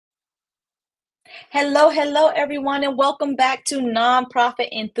Hello, hello, everyone, and welcome back to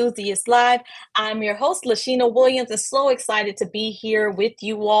Nonprofit Enthusiast Live. I'm your host, Lasheena Williams, and so excited to be here with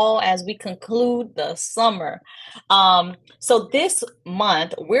you all as we conclude the summer. So this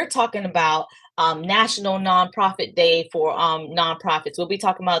month, we're talking about National Nonprofit Day for nonprofits. We'll be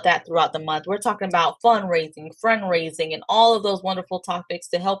talking about that throughout the month. We're talking about fundraising, and all of those wonderful topics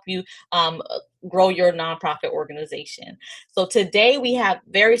to help you um, grow your nonprofit organization. So today we have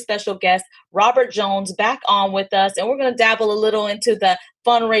very special guest Robert Jones back on with us, and we're going to dabble a little into the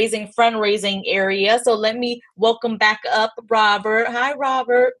fundraising area. So let me welcome back up Robert. Hi,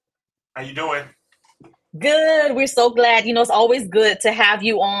 Robert. How you doing? Good. We're so glad. It's always good to have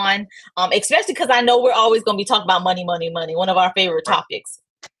you on, especially because I know we're always going to be talking about money, money, money, one of our favorite Right. topics.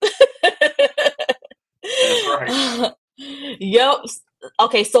 That's right. Yep.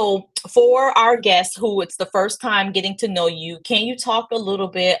 Okay, so for our guests who it's the first time getting to know you, can you talk a little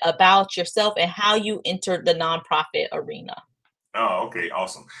bit about yourself and how you entered the nonprofit arena? Oh, okay,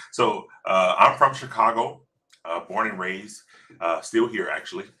 awesome. So I'm from Chicago, born and raised, still here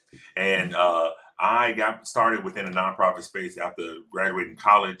actually, and I got started within a nonprofit space after graduating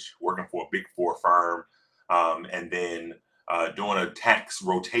college, working for a Big Four firm, and then doing a tax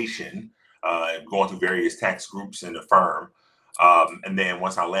rotation, going through various tax groups in the firm. And then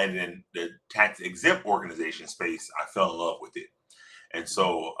once I landed in the tax exempt organization space, I fell in love with it. And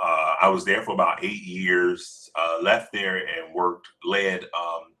so I was there for about 8 years, left there and worked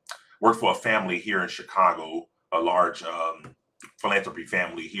for a family here in Chicago, a large philanthropy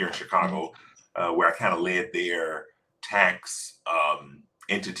family here in Mhm. Chicago, where I kind of led their tax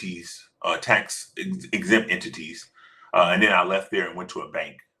entities, exempt entities. And Mhm. then I left there and went to a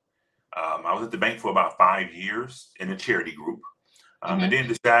bank. I was at the bank for about 5 years in a charity group, and Mhm. then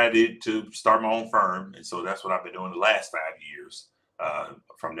decided to start my own firm. And so that's what I've been doing the last 5 years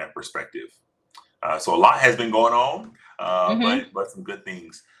from that perspective. So a lot has been going on, Mhm. but some good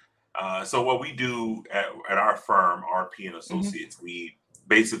things. So what we do at our firm, RP and Mhm. Associates, we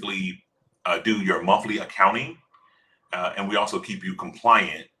basically do your monthly accounting, and we also keep you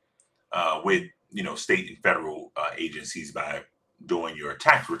compliant with state and federal agencies by doing your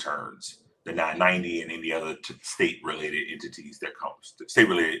tax returns, the 990 and any other state related entities that comes state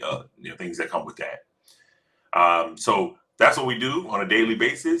related things that come with that. So that's what we do on a daily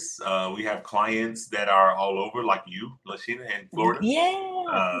basis. We have clients that are all over, like you, Lasheena, in Florida, Yeah.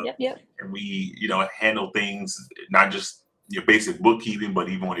 uh, Yep. Yep. and we handle things not just your basic bookkeeping, but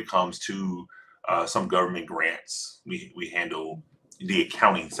even when it comes to some government grants, we handle the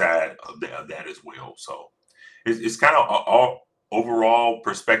accounting side of that as well. So it's kind of all overall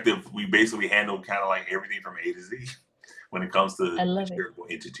perspective. We basically handle kind of like everything from A to Z when it comes to I love it. charitable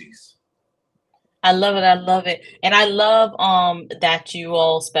entities. I love it. I love it. And I love that you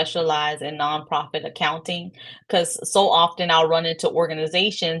all specialize in nonprofit accounting because so often I'll run into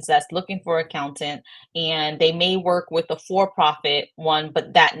organizations that's looking for accountant and they may work with a for-profit one,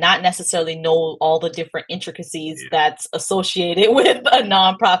 but that not necessarily know all the different intricacies Yeah. that's associated with a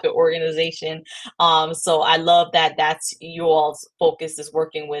nonprofit organization. So I love that that's you all's focus is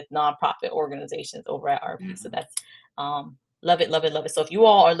working with nonprofit organizations over at RP. So Mhm. that's love it, love it, love it. So if you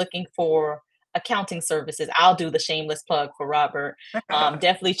all are looking for accounting services. I'll do the shameless plug for Robert.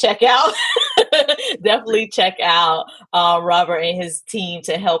 Definitely check out, definitely check out Robert and his team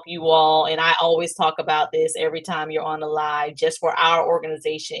to help you all. And I always talk about this every time you're on the live. Just for our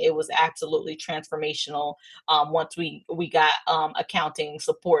organization, it was absolutely transformational. Once we got accounting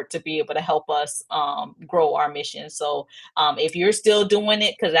support to be able to help us grow our mission. So if you're still doing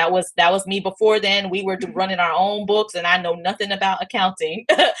it, because that was me before then, we were running our own books, and I know nothing about accounting.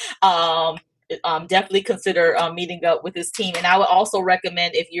 um, definitely consider meeting up with his team. And I would also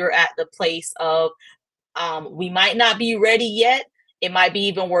recommend if you're at the place of we might not be ready yet. It might be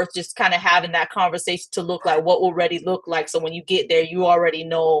even worth just kind of having that conversation to look like what will ready look like. So when you get there, you already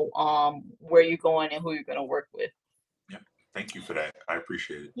know where you're going and who you're going to work with. Yeah. Thank you for that. I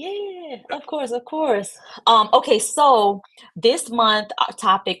appreciate it. Yeah, of course, of course. Okay, so this month our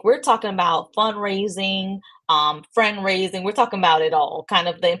topic we're talking about fundraising, friend raising. We're talking about it all, kind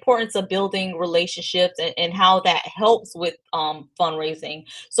of the importance of building relationships and how that helps with fundraising.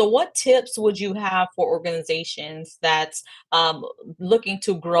 So, what tips would you have for organizations that's looking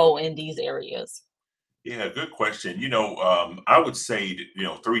to grow in these areas? Yeah, good question. I would say,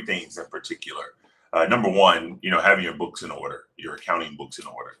 three things in particular. Number one, having your books in order, your accounting books in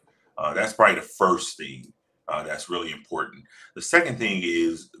order. That's probably the first thing that's really important. The second thing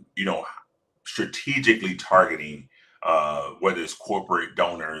is, strategically targeting, whether it's corporate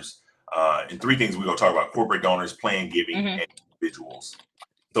donors, and three things we're going to talk about: corporate donors, plan giving, Hmm. and individuals.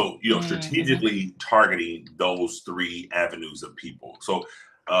 So, Mm-hmm. strategically targeting those three avenues of people. So,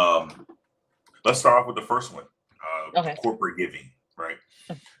 um, let's start off with the first one, Okay. corporate giving, right?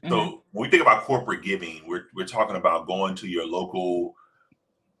 Mm-hmm. So when we think about corporate giving, we're talking about going to your local,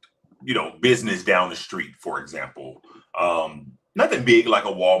 business down the street, for example. Nothing big like a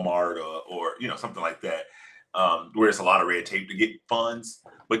Walmart or something like that, where it's a lot of red tape to get funds,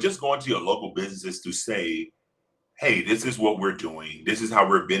 but just going to your local businesses to say, hey, this is what we're doing. This is how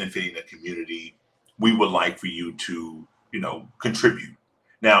we're benefiting the community. We would like for you to, contribute.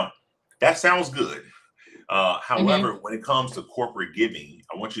 Now, that sounds good. Mm-hmm. However, when it comes to corporate giving,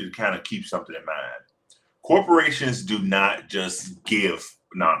 I want you to kind of keep something in mind. Corporations do not just give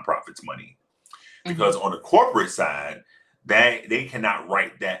nonprofits money, Mm-hmm. because on the corporate side, they cannot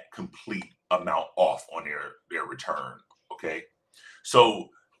write that complete amount off on their return. Okay, so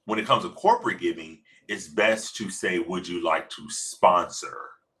when it comes to corporate giving, it's best to say, would you like to sponsor?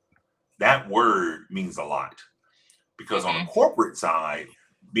 That word means a lot, because on the Mm-hmm. corporate side,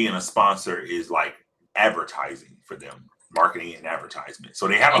 being a sponsor is like advertising for them, marketing and advertisement. So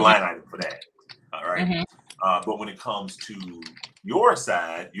they have a Mm-hmm. line item for that. All right. Mm-hmm. But when it comes to your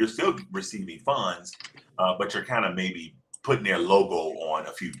side, you're still receiving funds, but you're kind of maybe putting their logo on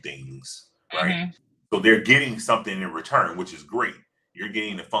a few things, right? Mm-hmm. So they're getting something in return, which is great. You're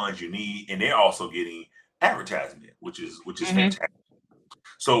getting the funds you need, and they're also getting advertisement, which is Mm-hmm. fantastic.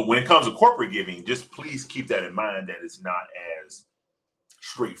 So when it comes to corporate giving, just please keep that in mind, that it's not as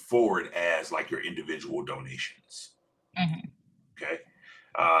straightforward as like your individual donations. Mm-hmm. Okay.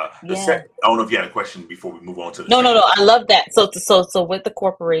 Yeah. I don't know if you had a question before we move on to the No, no, second no. one. I love that. So with the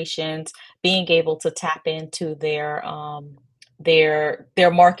corporations being able to tap into their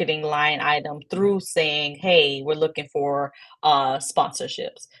marketing line item through saying, "Hey, we're looking for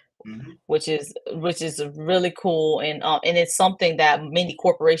sponsorships," Mhm. which is really cool, and it's something that many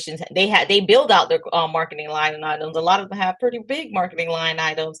corporations they build out their marketing line items. A lot of them have pretty big marketing line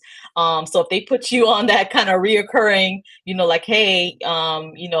items. So if they put you on that kind of reoccurring, like, hey,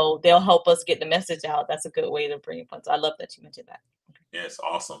 they'll help us get the message out. That's a good way to bring funds. I love that you mentioned that. Yes,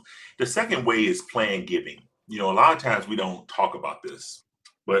 awesome. The second way is plan giving. A lot of times we don't talk about this,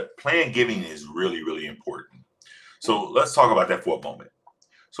 but plan giving is really, really important. So let's talk about that for a moment.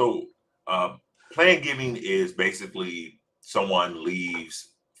 So, uh, plan giving is basically someone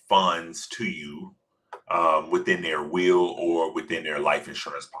leaves funds to you, within their will or within their life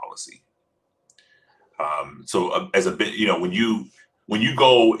insurance policy. So, as a bit, when you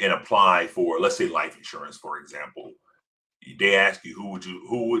go and apply for, let's say, life insurance, for example, they ask you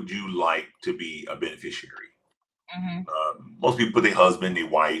who would you like to be a beneficiary. Mm-hmm. Most people put their husband, their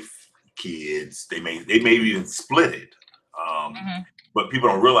wife, kids. They may even split it. Um, Mm-hmm. but people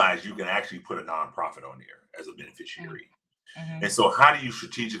don't realize you can actually put a nonprofit on there as a beneficiary. Mm-hmm. And so, how do you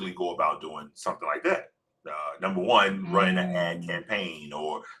strategically go about doing something like that? Number one, running an ad Mm-hmm. campaign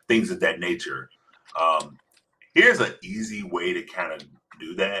or things of that nature. Um, Here's an easy way to kind of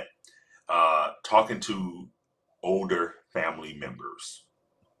do that. Talking to older family members.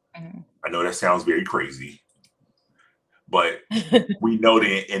 I know that sounds very crazy, but Mm-hmm. we know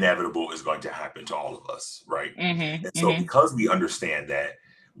the inevitable is going to happen to all of us, right? And so, Mm-hmm. because we understand that,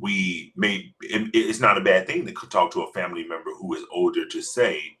 it's not a bad thing to talk to a family member who is older to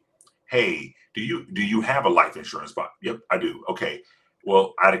say, "Hey, do you have a life insurance spot?" "Yep, I do." "Okay,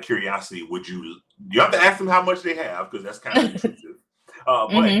 well, out of curiosity, you have to ask them how much they have, because that's kind of intrusive. But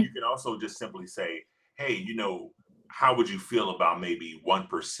Mm-hmm. you can also just simply say, "Hey, how would you feel about maybe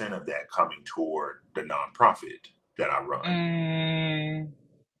 1% of that coming toward the nonprofit that I run?" Mm,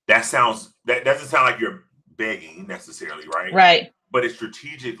 That doesn't sound like you're begging necessarily, right? right. But it's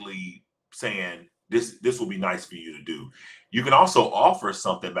strategically saying, this will be nice for you to do. You can also offer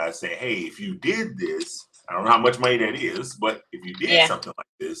something by saying, "Hey, if you did this, I don't know how much money that is, but if you did Yeah. something like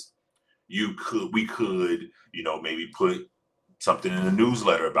this, we could, maybe put something in the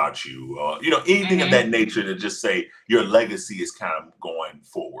newsletter about you, anything of Mm-hmm. that nature, to just say your legacy is kind of going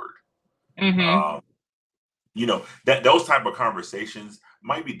forward." Mm-hmm. Um, that those type of conversations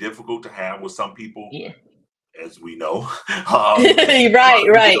might be difficult to have with some people, Yeah. as we know. A lot Right, of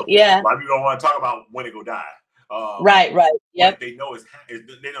people right. don't. Yeah. A lot of people don't want to talk about when they go die. Um, Right, right. but Yep. they know it's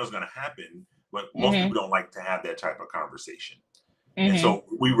going to happen. But most Mm-hmm. people don't like to have that type of conversation, and Mm-hmm. so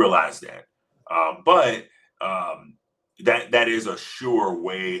we realize that. But that is a sure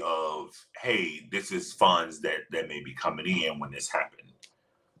way of, hey, this is funds that may be coming in when this happened.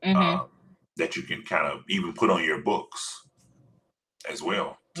 Mm-hmm. Um, that you can kind of even put on your books as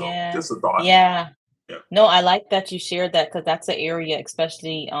well. So Yeah. just a thought. Yeah. Yeah. No, I like that you shared that because that's an area,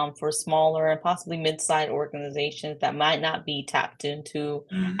 especially for smaller and possibly mid-sized organizations that might not be tapped into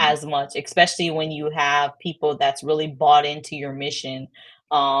Hmm. as much, especially when you have people that's really bought into your mission.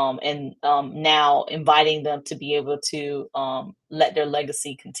 And now inviting them to be able to let their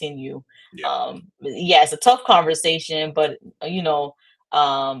legacy continue. Yeah. Yeah, it's a tough conversation, but you know,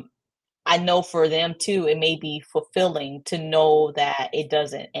 um, I know for them too, it may be fulfilling to know that it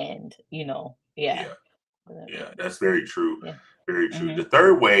doesn't end, you know. Yeah. Yeah. Yeah. Yeah. That's very true. Yeah. Very true. The Mhm.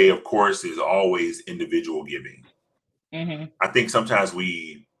 third way, of course, is always individual giving. Mhm. I think sometimes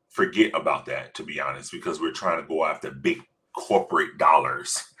we forget about that, to be honest, because we're trying to go after big corporate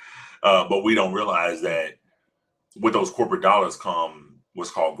dollars. But we don't realize Mm. that with those corporate dollars come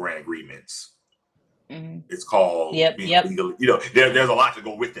what's called grant agreements. Mhm. It's called Yep, being yep. legally, there's a lot to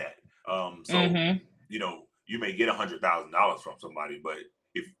go with that. So, Mhm. you may get $100,000 from somebody, but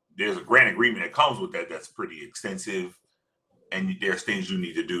if there's a grant agreement that comes with that, that's pretty extensive. And there's things you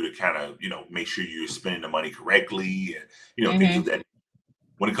need to do to kind of, make sure you're spending the money correctly and, things of Mhm. that.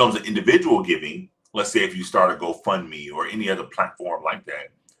 When it comes to individual giving, let's say if you start a GoFundMe or any other platform like that,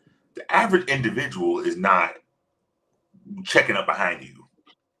 the average individual is not checking up behind you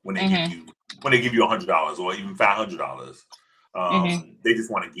when they give Mhm. you $100 or even $500. Mhm. They just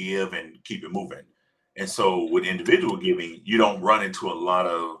want to give and keep it moving. And so with individual giving, you don't run into a lot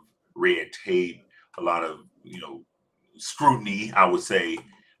of red tape, a lot of scrutiny, I would say,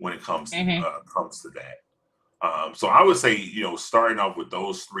 when it Mhm. comes to that. So I would say, starting off with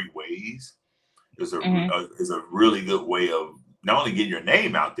those three ways Mhm. is a really good way of not only getting your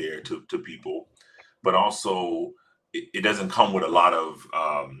name out there to people, but also it doesn't come with a lot of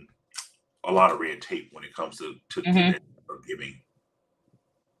red tape when it comes to Mhm. that giving.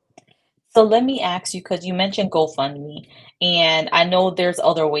 So let me ask you, because you mentioned GoFundMe, and I know there's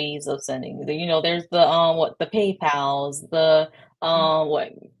other ways of sending. You know, there's the the PayPal's, the Mhm.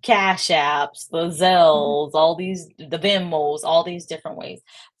 what Cash Apps, the Mhm. Zells, all these, the Venmos, all these different ways.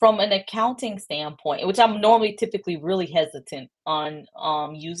 From an accounting standpoint, which I'm normally typically really hesitant on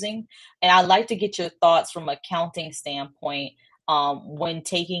using, and I'd like to get your thoughts from accounting standpoint when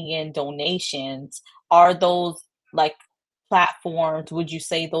taking in donations. Are those like platforms, would you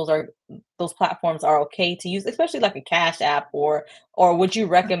say those platforms are okay to use, especially like a Cash App, or would you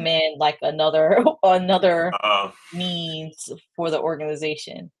recommend like another another Uh, means for the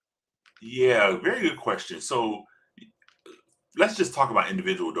organization? yeah, very good question. So let's just talk about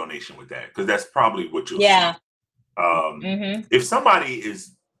individual donation with that, because that's probably what you'll see. Yeah. Um, Mhm. if somebody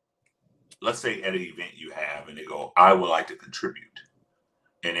is, let's say, at an event you have, and they go, "I would like to contribute,"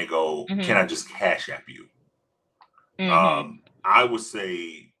 and they go, "Can Mhm. I just Cash App you?" Mhm. I would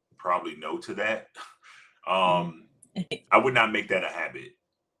say probably no to that. Mhm. Um, I would not make that a habit.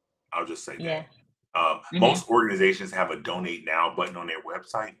 I'll just say Yeah. that. Mhm. Most organizations have a donate now button on their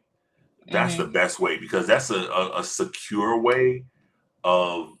website. That's the Mhm. best way, because that's a secure way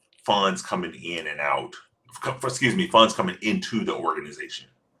of funds coming in and out. Excuse me, funds coming into the organization.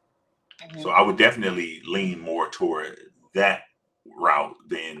 So Mhm. I would definitely lean more toward that route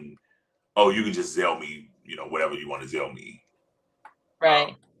than, oh, you can just Zelle me, whatever you want to Zelle me.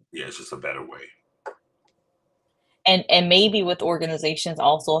 Right. Yeah, it's just a better way. And maybe with organizations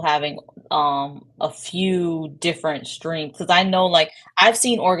also having a few different streams, because I know like I've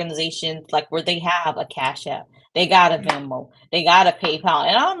seen organizations like where they have a Cash App, they got a Mhm. Venmo, they got a PayPal,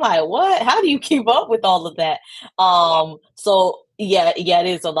 and I'm like, what, how do you keep up with all of that? That's a lot. So yeah, yeah, it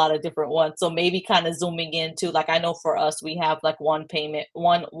is a lot of different ones. So maybe kind of zooming into, like, I know for us we have like one payment,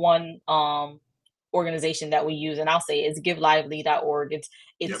 one organization that we use, and I'll say it's givelively.org. It's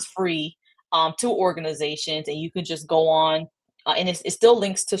Yep. free to organizations, and you can just go on. And it still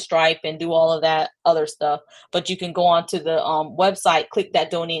links to Stripe and do all of that other stuff. But you can go on to the website, click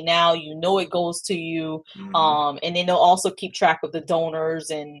that donate now. You know it goes to you, Hmm. and then they'll also keep track of the donors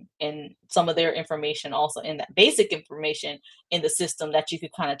and some of their information also in that basic information in the system that you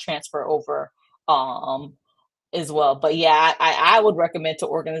could kind of transfer over um, as well. But yeah, I would recommend to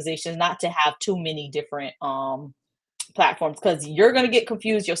organizations not to have too many different platforms, because you're going to get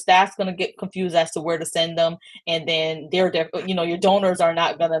confused, your staff's going to get confused as to where to send them, and then your donors are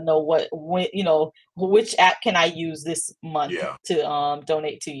not going to know which app can I use this month Yeah. to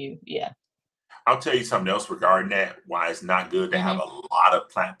donate to you. Yeah. I'll tell you something else regarding that. Why it's not good to have Mhm. a lot of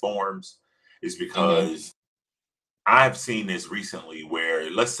platforms is Mhm. because I've seen this recently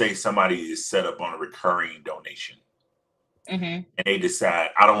where, let's say, somebody is set up on a recurring donation Mhm. and they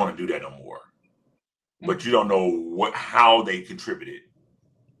decide, I don't want to do that no more. But Mhm. you don't know how they contributed,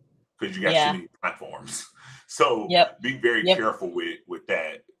 because you got too Yeah. many platforms. So Yep. be very Yep. careful with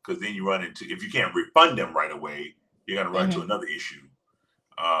that, because then you run into, if you can't refund them right away, you're going to run into Hmm. another issue.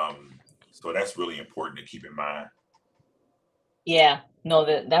 So that's really important to keep in mind. Yeah, no,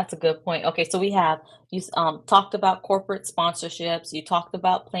 that's a good point. Okay, so we have talked about corporate sponsorships, you talked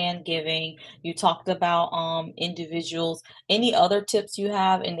about planned giving, you talked about individuals. Any other tips you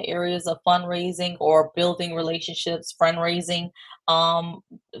have in the areas of fundraising or building relationships, fundraising um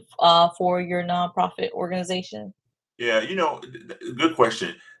for your nonprofit organization? Yeah, good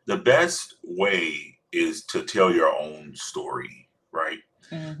question. The best way is to tell your own story, right?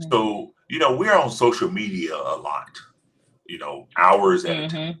 Mhm. So, we're on social media a lot, hours at a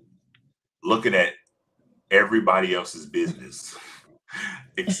time, Mhm. looking at everybody else's business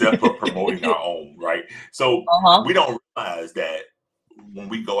except for promoting our own, right? So Uh-huh. we don't realize that when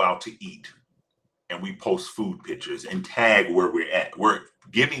we go out to eat and we post food pictures and tag where we're at, we're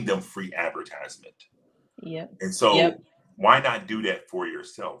giving them free advertisement. Yep. And Yep. so why not do that for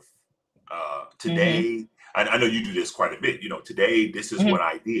yourself? Mhm. Today, I know you do this quite a bit. Today, this is what Mhm.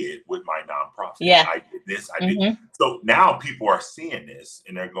 I did with my nonprofit. Yeah. I did this, I did. Mhm. So now people are seeing this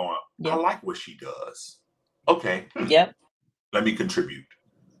and they're going, I Yep. like what she does. Okay, Yep. let me contribute.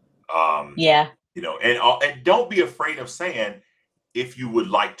 Um, Yeah. and don't be afraid of saying, if you would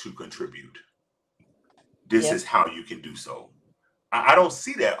like to contribute, this is Yep. how you can do so. I don't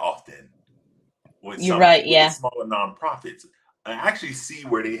see that often with You're right. with the Yeah. smaller nonprofits. I actually see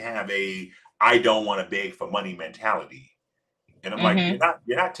where they have a I don't want to beg for money mentality. And I'm like, Mhm.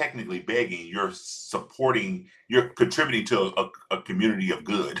 you're not technically begging, you're supporting, you're contributing to a community of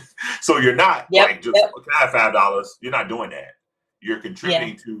good. So you're not Yep. like, just Yep. can I have $5? You're not doing that. You're Yeah.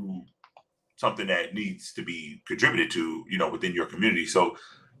 contributing to something that needs to be contributed to, within your community. So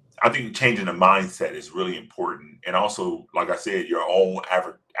I think changing the mindset is really important. And also, like I said, your own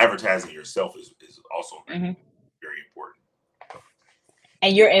advertising yourself is also very, Mhm. very important.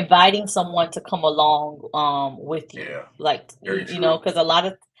 And you're inviting someone to come along with you, Yeah, like very you know, true. because a lot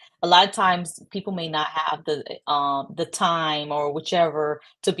of times people may not have the time or whichever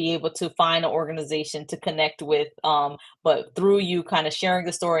to be able to find an organization to connect with, but through you kind of sharing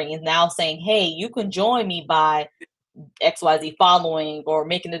the story and now saying, hey, you can join me by XYZ following or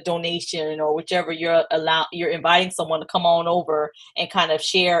making a donation or whichever, you're inviting someone to come on over and kind of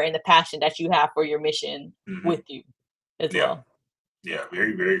share in the passion that you have for your mission Hmm. with you as Yeah, well. yeah,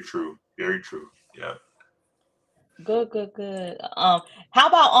 very, very true. Very true. Yeah. Good, good, good. How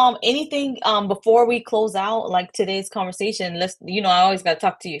about anything before we close out like today's conversation? I always got to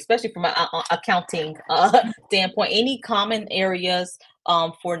talk to you, especially from an accounting standpoint. Any common areas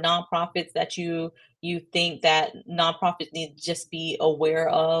for nonprofits that you think that nonprofits need to just be aware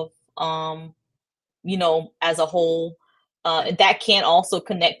of, as a whole, and that can also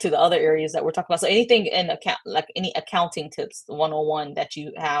connect to the other areas that we're talking about. So anything in account, like any accounting tips 101 that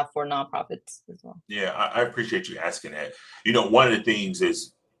you have for nonprofits as well. Yeah, I appreciate you asking that. One of the things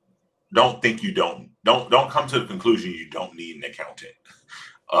is, don't think you don't come to the conclusion you don't need an accountant,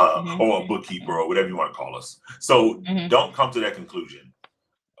 Mhm. or a bookkeeper, or whatever you want to call us. So Mhm. don't come to that conclusion.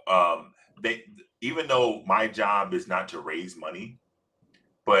 They Even though my job is not to raise money,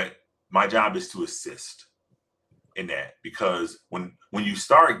 but my job is to assist in that, because when you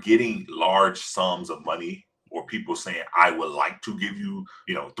start getting large sums of money, or people saying, I would like to give you,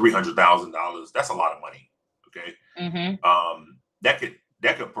 $300,000, that's a lot of money. Okay. Mhm. That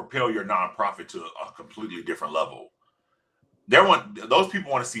could propel your nonprofit to a completely different level. Those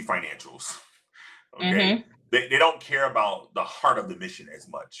people want to see financials. Okay. Mhm. They don't care about the heart of the mission as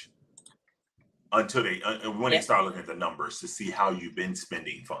much, until when they Yep. start looking at the numbers to see how you've been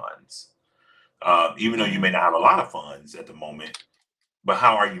spending funds. Even though you may Mhm. not have a lot of funds at the moment, but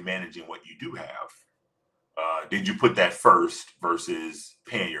how are you managing what you do have? Did you put that first versus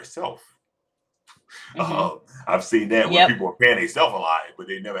paying yourself? Mhm. Uh, I've seen that where Yep. people are paying themselves a lot, but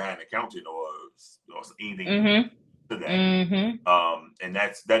they never had an accountant, or anything Mhm. to that. Mhm. And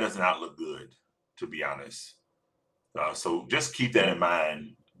that does not look good, to be honest. So just keep that Yep. in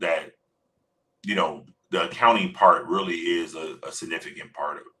mind, that the accounting part really is a significant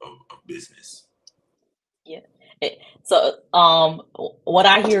part of business. Yeah. So, what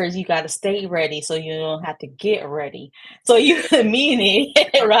I hear is you got to stay ready so you don't have to get ready. So you Yeah, meaning,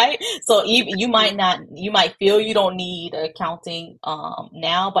 right? So even true. you might feel you don't need accounting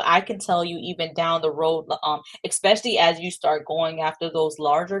now, but I can tell you even down the road, especially as you start going after those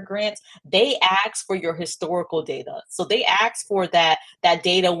larger grants, they ask for your historical data. So they ask for that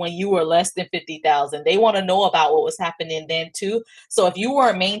data when you were less than 50,000. They want to know about what was happening then too. So if you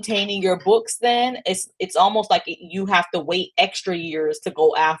weren't maintaining your books, then it's almost like you have to wait extra years to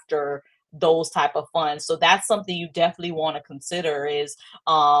go after those type of funds. So that's something you definitely want to consider is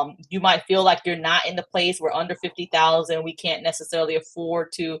you might feel like you're not in the place, we're under 50,000, we can't necessarily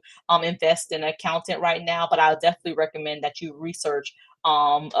afford to invest in an accountant right now, but I'll definitely recommend that you research,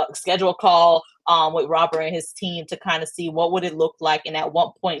 schedule a call with Robert and his team to kind of see what would it look like, and at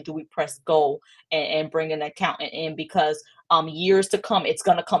what point do we press go and bring an accountant in, because years to come, it's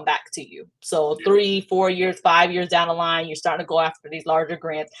going to come back to you. So Yeah. 3-4 years, 5 years down the line, you're starting to go after these larger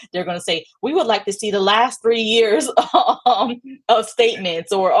grants. They're going to say, we would like to see the last 3 years of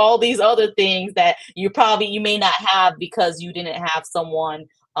statements or all these other things that you may not have because you didn't have someone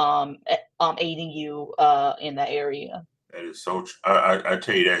aiding you in that area. That is so. I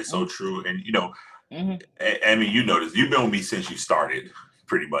tell you, that is so Mm-hmm. true. And Mm-hmm. I mean, you know this. You've been with me since you started,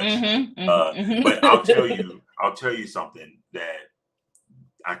 pretty much. Mm-hmm. Mm-hmm. But I'll tell you something that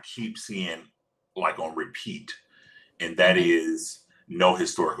I keep seeing like on repeat, and that Mm-hmm. is no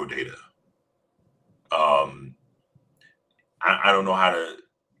historical data. Um, I don't know how to.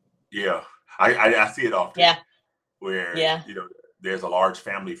 Yeah, I see it often Yeah. where Yeah. there's a large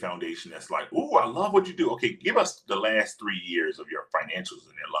family foundation that's like, "Oh, I love what you do. Okay, give us the last 3 years of your financials,"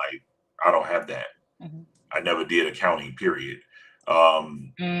 and they're like, "I don't have that. Mm-hmm. I never did accounting. Period."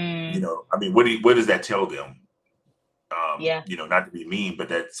 Um, Mm, I mean, what does that tell them? yeah. Not to be mean, but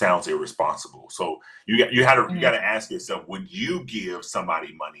that sounds irresponsible. So you got to Mm-hmm. ask yourself, would you give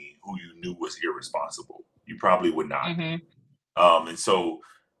somebody money who you knew was irresponsible? You probably would not. Mm-hmm. And so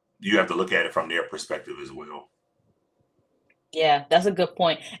you have to look at it from their perspective as well. Yeah, that's a good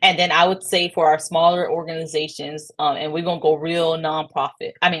point. And then I would say for our smaller organizations, and we're gonna go real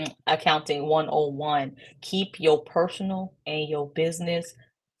nonprofit. I mean, accounting 101. Keep your personal and your business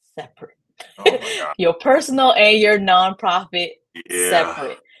separate. Oh my God. Your personal and your nonprofit Yeah.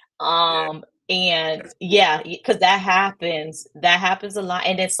 separate. Yeah. And That's good. yeah, because that happens a lot.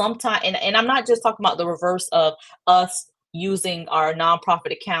 And then sometimes, and I'm not just talking about the reverse of us using our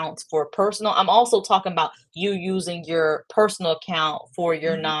nonprofit accounts for personal. I'm also talking about you using your personal account for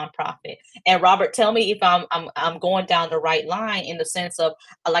your Mhm. nonprofit. And Robert, tell me if I'm going down the right line in the sense of,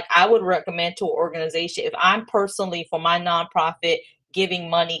 like, I would recommend to an organization, if I'm personally for my nonprofit giving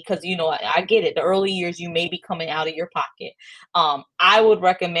money, because I get it, the early years you may be coming out of your pocket. I would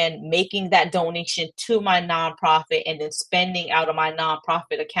recommend making that donation to my nonprofit and then spending out of my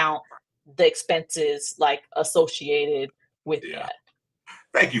nonprofit account the expenses like associated with Yeah. that.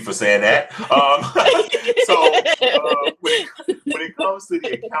 Thank you for saying Yeah. that. So when it comes to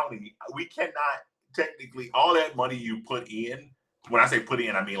the accounting, we cannot technically all that money you put in. When I say put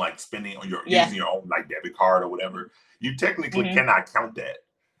in, I mean like spending on your Yeah. using your own like debit card or whatever. You technically Hmm. cannot count that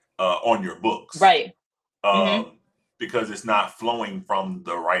on your books Right. Hmm. um, because it's not flowing from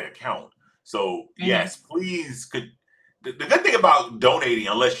the right account. So Hmm. yes, please. The good thing about donating,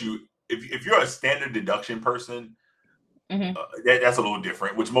 unless if you're a standard deduction person, Hmm. that's a little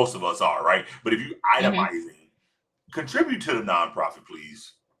different, which most of us are, right? But if you Hmm. itemizing, contribute to the nonprofit,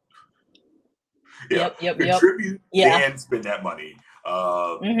 please. Yeah, Yep. Yep. Yep. contribute, Yeah. then spend that money.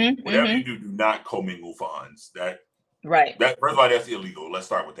 Hmm. Whatever Hmm. you do, do not commingle funds. Right. That first of all, that's illegal. Let's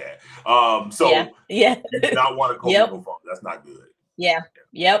start with that. Yeah. So Yeah. you do not want to Yep. commingle funds. That's not good. Yeah.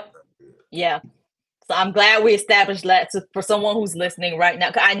 Yep. Yeah. So I'm glad we established that for someone who's listening right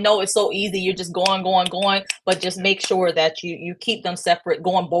now. 'Cause I know it's so easy. You're just going, going, going, but just Yeah, make sure that you keep them separate,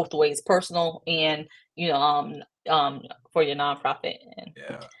 going both ways, personal and you know, um, um, for your nonprofit. And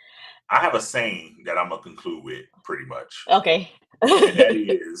yeah. I have a saying that I'm gonna conclude with pretty much, okay. and that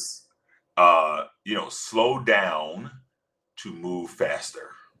is, slow down to move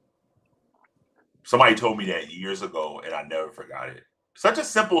faster. Somebody told me that years ago, and I never forgot it. Such a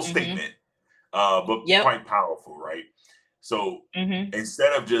simple Hmm. statement, but Yep. quite powerful, right? So Hmm.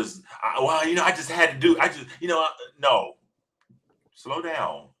 instead of just, I just had to do, no, slow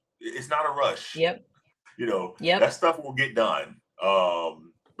down. It's not a rush. Yep. Yep. That stuff will get done.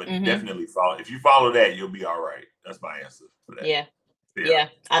 But Hmm. definitely follow. If you follow that, you'll be all right. That's my answer for that. Yeah. Yeah. Yeah,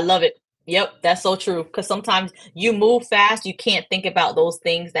 I love it. Yep, that's so true. Because sometimes you move fast, you can't think about those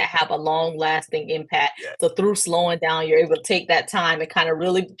things that have a long lasting impact. Yeah. So through slowing down, you're able to take that time and kind of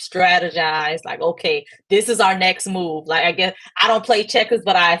really strategize. Like, okay, this is our next move. Like, I guess I don't play checkers,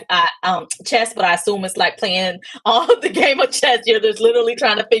 but chess, but I assume it's like playing the game of chess. You're just literally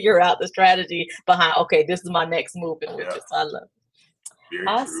trying to figure out the strategy behind. Okay, this is my next move, in which Yeah. is I love. Very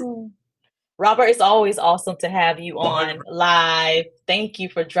true. Awesome. Robert, it's always awesome to have you on 100%. live. Thank you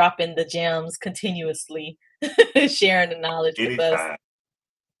for dropping the gems continuously, sharing the knowledge with us. Anytime.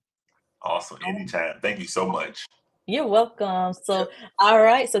 Awesome. Oh, Anytime. Thank you so much. You're welcome. Yeah. So, all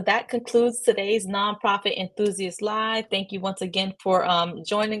right. So that concludes today's Nonprofit Enthusiast Live. Thank you once again for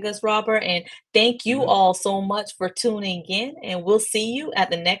joining us, Robert. And thank you Mhm. all so much for tuning in. And we'll see you at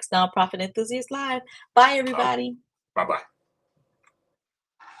the next Nonprofit Enthusiast Live. Bye, Okay. everybody. Bye bye.